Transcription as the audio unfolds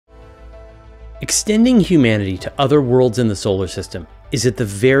Extending humanity to other worlds in the solar system is at the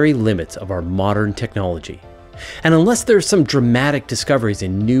very limits of our modern technology. And unless there are some dramatic discoveries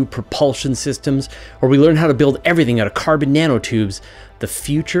in new propulsion systems, or we learn how to build everything out of carbon nanotubes, the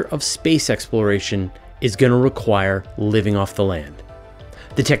future of space exploration is going to require living off the land.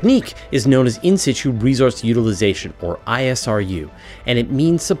 The technique is known as In-Situ Resource Utilization, or ISRU, and it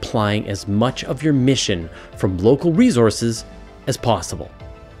means supplying as much of your mission from local resources as possible.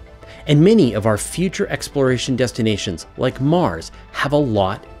 And many of our future exploration destinations, like Mars, have a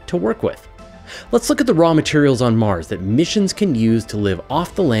lot to work with. Let's look at the raw materials on Mars that missions can use to live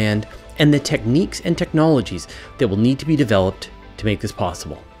off the land and the techniques and technologies that will need to be developed to make this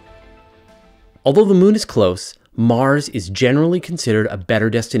possible. Although the Moon is close, Mars is generally considered a better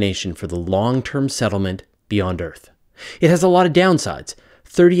destination for the long-term settlement beyond Earth. It has a lot of downsides: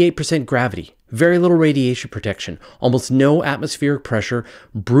 38% gravity, very little radiation protection, almost no atmospheric pressure,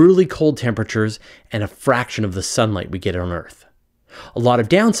 brutally cold temperatures, and a fraction of the sunlight we get on Earth. A lot of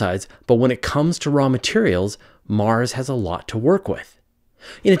downsides, but when it comes to raw materials, Mars has a lot to work with.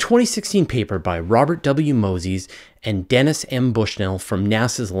 In a 2016 paper by Robert W. Moses and Dennis M. Bushnell from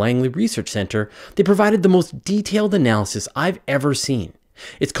NASA's Langley Research Center, they provided the most detailed analysis I've ever seen.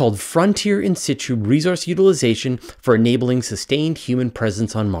 It's called Frontier In-Situ Resource Utilization for Enabling Sustained Human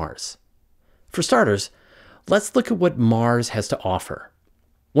Presence on Mars. For starters, let's look at what Mars has to offer.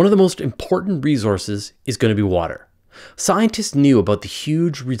 One of the most important resources is going to be water. Scientists knew about the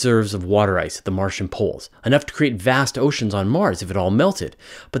huge reserves of water ice at the Martian poles, enough to create vast oceans on Mars if it all melted,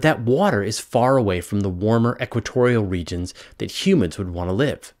 but that water is far away from the warmer equatorial regions that humans would want to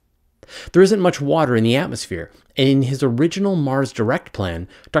live. There isn't much water in the atmosphere, and in his original Mars Direct plan,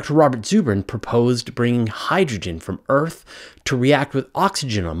 Dr. Robert Zubrin proposed bringing hydrogen from Earth to react with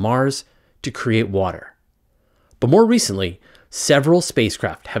oxygen on Mars to create water. But more recently, several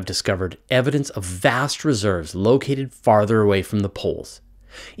spacecraft have discovered evidence of vast reserves located farther away from the poles.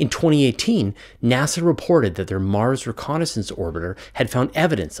 In 2018, NASA reported that their Mars Reconnaissance Orbiter had found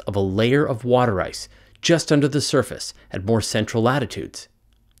evidence of a layer of water ice just under the surface at more central latitudes.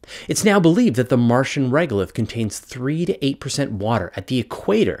 It's now believed that the Martian regolith contains 3 to 8% water at the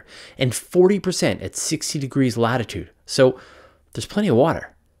equator and 40% at 60 degrees latitude, so there's plenty of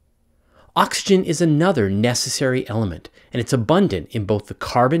water. Oxygen is another necessary element, and it's abundant in both the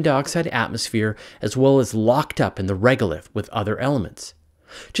carbon dioxide atmosphere as well as locked up in the regolith with other elements.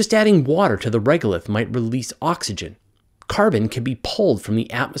 Just adding water to the regolith might release oxygen. Carbon can be pulled from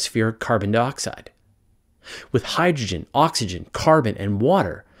the atmospheric carbon dioxide. With hydrogen, oxygen, carbon, and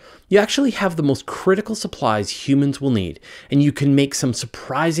water, you actually have the most critical supplies humans will need, and you can make some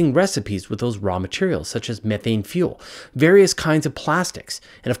surprising recipes with those raw materials, such as methane fuel, various kinds of plastics,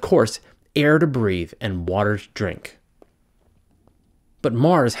 and of course, air to breathe and water to drink. But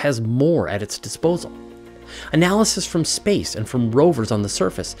Mars has more at its disposal. Analysis from space and from rovers on the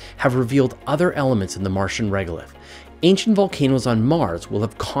surface have revealed other elements in the Martian regolith. Ancient volcanoes on Mars will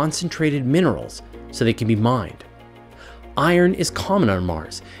have concentrated minerals so they can be mined. Iron is common on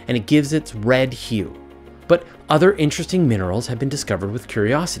Mars, and it gives its red hue. But other interesting minerals have been discovered with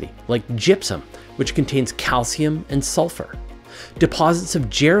curiosity, like gypsum, which contains calcium and sulfur. Deposits of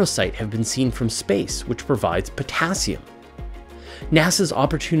jarosite have been seen from space, which provides potassium. NASA's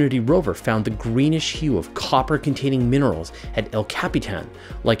Opportunity rover found the greenish hue of copper-containing minerals at El Capitan,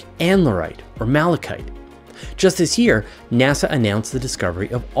 like anlerite or malachite. Just this year, NASA announced the discovery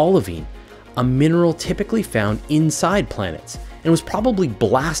of olivine, a mineral typically found inside planets, and was probably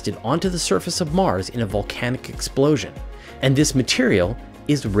blasted onto the surface of Mars in a volcanic explosion. And this material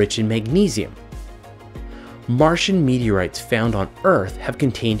is rich in magnesium. Martian meteorites found on Earth have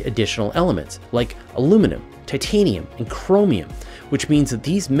contained additional elements like aluminum, titanium, and chromium, which means that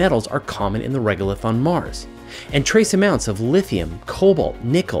these metals are common in the regolith on Mars. And trace amounts of lithium, cobalt,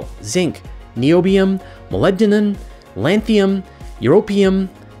 nickel, zinc, niobium, molybdenum, lanthanum, europium,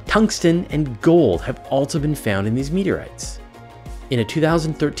 tungsten, and gold have also been found in these meteorites. In a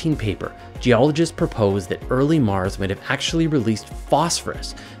 2013 paper, geologists proposed that early Mars might have actually released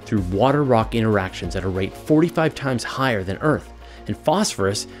phosphorus through water-rock interactions at a rate 45 times higher than Earth, and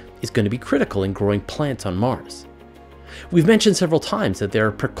phosphorus is going to be critical in growing plants on Mars. We've mentioned several times that there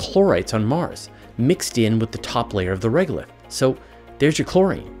are perchlorites on Mars, mixed in with the top layer of the regolith, so there's your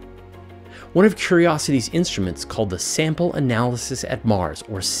chlorine. One of Curiosity's instruments, called the Sample Analysis at Mars,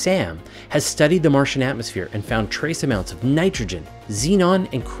 or SAM, has studied the Martian atmosphere and found trace amounts of nitrogen,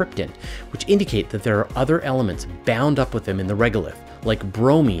 xenon, and krypton, which indicate that there are other elements bound up with them in the regolith, like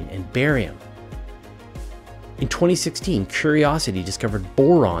bromine and barium. In 2016, Curiosity discovered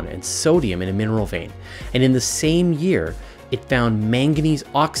boron and sodium in a mineral vein, and in the same year, it found manganese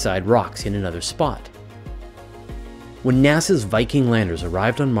oxide rocks in another spot. When NASA's Viking landers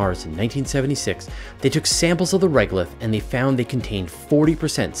arrived on Mars in 1976, they took samples of the regolith and they found they contained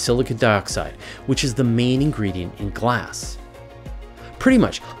 40% silicon dioxide, which is the main ingredient in glass. Pretty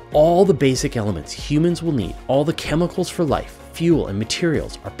much all the basic elements humans will need, all the chemicals for life, fuel, and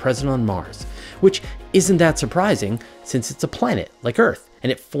materials are present on Mars, which isn't that surprising since it's a planet like Earth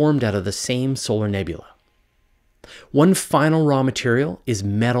and it formed out of the same solar nebula. One final raw material is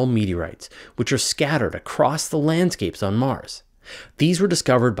metal meteorites, which are scattered across the landscapes on Mars. These were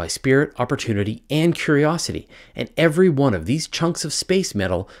discovered by Spirit, Opportunity, and Curiosity, and every one of these chunks of space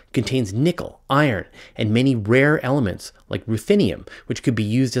metal contains nickel, iron, and many rare elements like ruthenium, which could be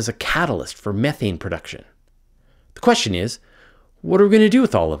used as a catalyst for methane production. The question is, what are we going to do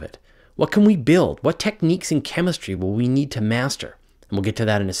with all of it? What can we build? What techniques in chemistry will we need to master? And we'll get to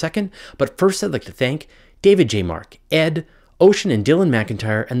that in a second, but first I'd like to thank David J. Mark, Ed, Ocean and Dylan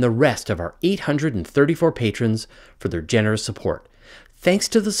McIntyre, and the rest of our 834 patrons for their generous support. Thanks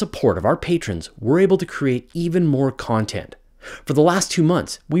to the support of our patrons, we're able to create even more content. For the last 2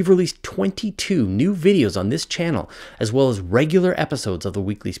 months, we've released 22 new videos on this channel, as well as regular episodes of the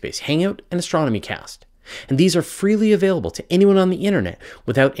Weekly Space Hangout and Astronomy Cast. And these are freely available to anyone on the internet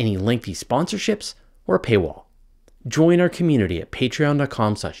without any lengthy sponsorships or a paywall. Join our community at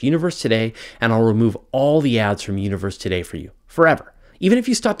patreon.com/universetoday, and I'll remove all the ads from Universe Today for you, forever, even if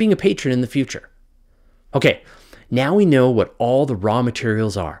you stop being a patron in the future. Okay, now we know what all the raw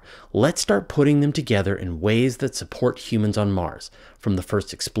materials are. Let's start putting them together in ways that support humans on Mars, from the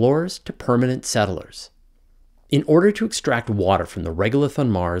first explorers to permanent settlers. In order to extract water from the regolith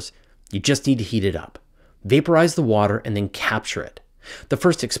on Mars, you just need to heat it up, vaporize the water, and then capture it. The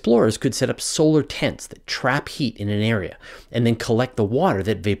first explorers could set up solar tents that trap heat in an area and then collect the water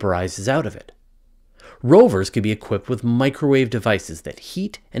that vaporizes out of it. Rovers could be equipped with microwave devices that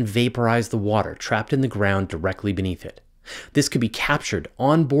heat and vaporize the water trapped in the ground directly beneath it. This could be captured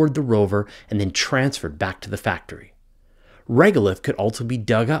on board the rover and then transferred back to the factory. Regolith could also be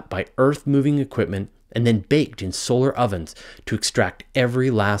dug up by earth-moving equipment and then baked in solar ovens to extract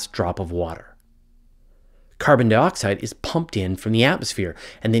every last drop of water. Carbon dioxide is pumped in from the atmosphere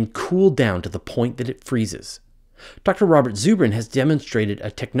and then cooled down to the point that it freezes. Dr. Robert Zubrin has demonstrated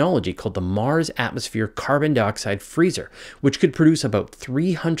a technology called the Mars Atmosphere Carbon Dioxide Freezer, which could produce about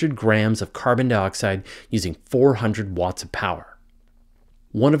 300 grams of carbon dioxide using 400 watts of power.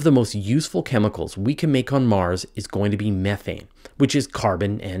 One of the most useful chemicals we can make on Mars is going to be methane, which is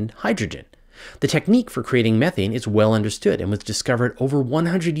carbon and hydrogen. The technique for creating methane is well understood and was discovered over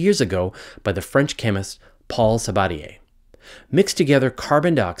 100 years ago by the French chemist Paul Sabatier. Mix together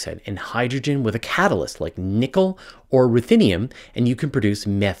carbon dioxide and hydrogen with a catalyst like nickel or ruthenium, and you can produce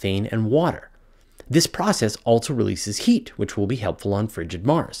methane and water. This process also releases heat, which will be helpful on frigid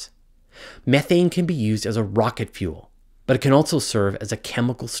Mars. Methane can be used as a rocket fuel, but it can also serve as a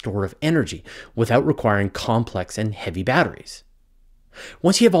chemical store of energy without requiring complex and heavy batteries.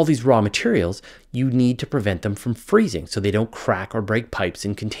 Once you have all these raw materials, you need to prevent them from freezing so they don't crack or break pipes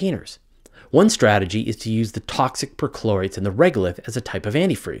in containers. One strategy is to use the toxic perchlorates in the regolith as a type of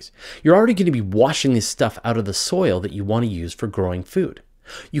antifreeze. You're already going to be washing this stuff out of the soil that you want to use for growing food.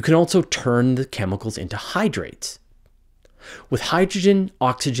 You can also turn the chemicals into hydrates. With hydrogen,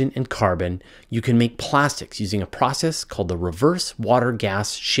 oxygen, and carbon, you can make plastics using a process called the reverse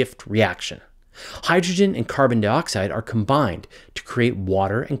water-gas shift reaction. Hydrogen and carbon dioxide are combined to create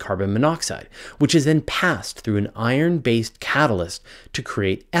water and carbon monoxide, which is then passed through an iron-based catalyst to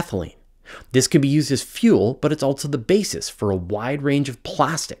create ethylene. This can be used as fuel, but it's also the basis for a wide range of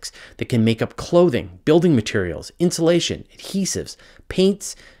plastics that can make up clothing, building materials, insulation, adhesives,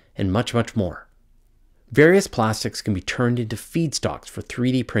 paints, and much, much more. Various plastics can be turned into feedstocks for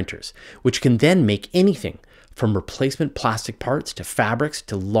 3D printers, which can then make anything from replacement plastic parts to fabrics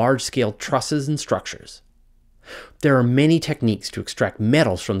to large-scale trusses and structures. There are many techniques to extract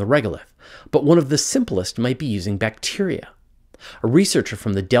metals from the regolith, but one of the simplest might be using bacteria. A researcher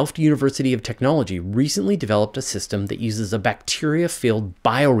from the Delft University of Technology recently developed a system that uses a bacteria-filled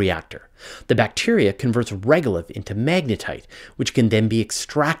bioreactor. The bacteria converts regolith into magnetite, which can then be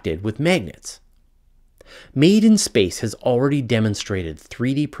extracted with magnets. Made in Space has already demonstrated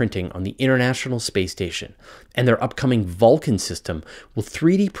 3D printing on the International Space Station, and their upcoming Vulcan system will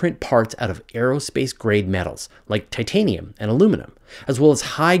 3D print parts out of aerospace-grade metals like titanium and aluminum, as well as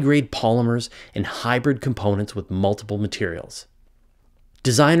high-grade polymers and hybrid components with multiple materials.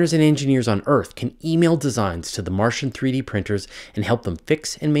 Designers and engineers on Earth can email designs to the Martian 3D printers and help them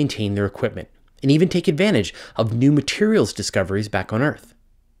fix and maintain their equipment, and even take advantage of new materials discoveries back on Earth.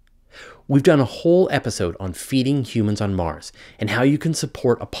 We've done a whole episode on feeding humans on Mars and how you can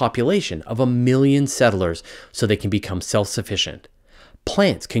support a population of 1 million settlers so they can become self-sufficient.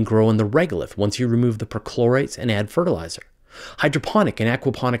 Plants can grow in the regolith once you remove the perchlorates and add fertilizer. Hydroponic and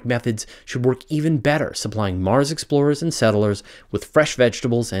aquaponic methods should work even better, supplying Mars explorers and settlers with fresh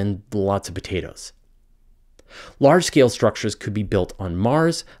vegetables and lots of potatoes. Large-scale structures could be built on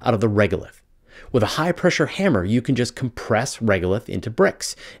Mars out of the regolith. With a high-pressure hammer, you can just compress regolith into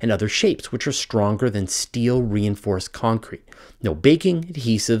bricks and other shapes which are stronger than steel-reinforced concrete. No baking,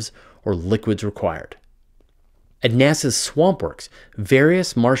 adhesives, or liquids required. At NASA's SwampWorks,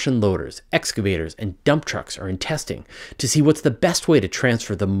 various Martian loaders, excavators, and dump trucks are in testing to see what's the best way to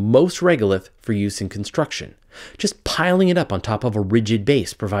transfer the most regolith for use in construction. Just piling it up on top of a rigid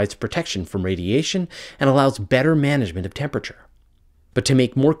base provides protection from radiation and allows better management of temperature. But to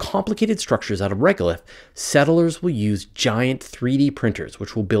make more complicated structures out of regolith, settlers will use giant 3D printers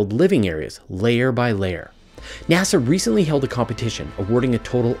which will build living areas layer by layer. NASA recently held a competition awarding a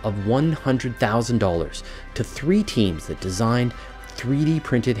total of $100,000 to 3 teams that designed 3D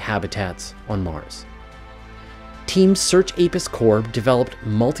printed habitats on Mars. Team Search Apis Corp developed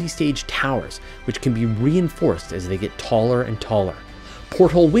multi-stage towers which can be reinforced as they get taller and taller.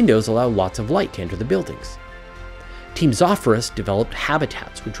 Porthole windows allow lots of light to enter the buildings. Team Zophorus developed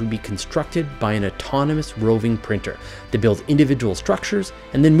habitats which would be constructed by an autonomous roving printer that builds individual structures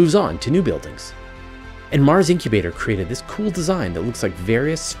and then moves on to new buildings. And Mars Incubator created this cool design that looks like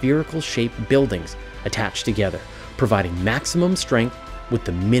various spherical shaped buildings attached together, providing maximum strength with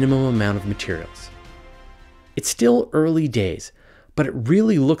the minimum amount of materials. It's still early days, but it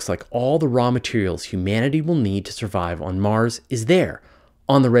really looks like all the raw materials humanity will need to survive on Mars is there,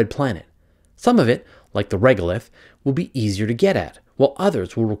 on the red planet. Some of it, like the regolith, will be easier to get at, while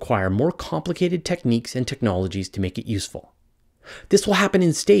others will require more complicated techniques and technologies to make it useful. This will happen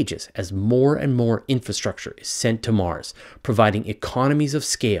in stages as more and more infrastructure is sent to Mars, providing economies of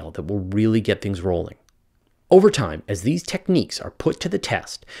scale that will really get things rolling. Over time, as these techniques are put to the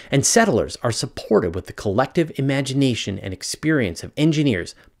test and settlers are supported with the collective imagination and experience of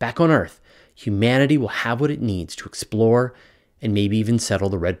engineers back on Earth, humanity will have what it needs to explore and maybe even settle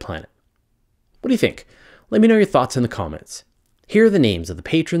the red planet. What do you think? Let me know your thoughts in the comments. Here are the names of the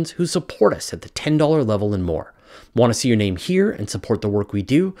patrons who support us at the $10 level and more. Want to see your name here and support the work we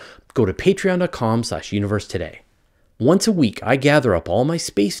do? Go to patreon.com/universetoday. Once a week, I gather up all my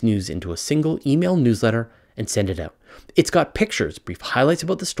space news into a single email newsletter and send it out. It's got pictures, brief highlights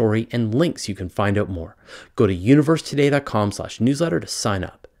about the story, and links you can find out more. Go to universetoday.com/newsletter to sign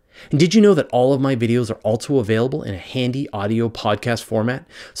up. And did you know that all of my videos are also available in a handy audio podcast format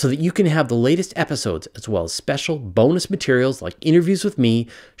so that you can have the latest episodes as well as special bonus materials like interviews with me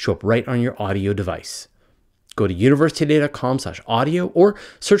show up right on your audio device? Go to universetoday.com/audio or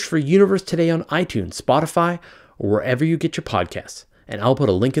search for Universe Today on iTunes, Spotify, or wherever you get your podcasts, and I'll put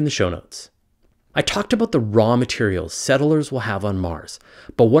a link in the show notes. I talked about the raw materials settlers will have on Mars,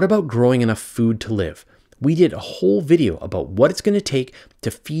 but what about growing enough food to live? We did a whole video about what it's going to take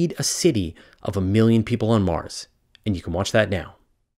to feed a city of 1 million people on Mars, and you can watch that now.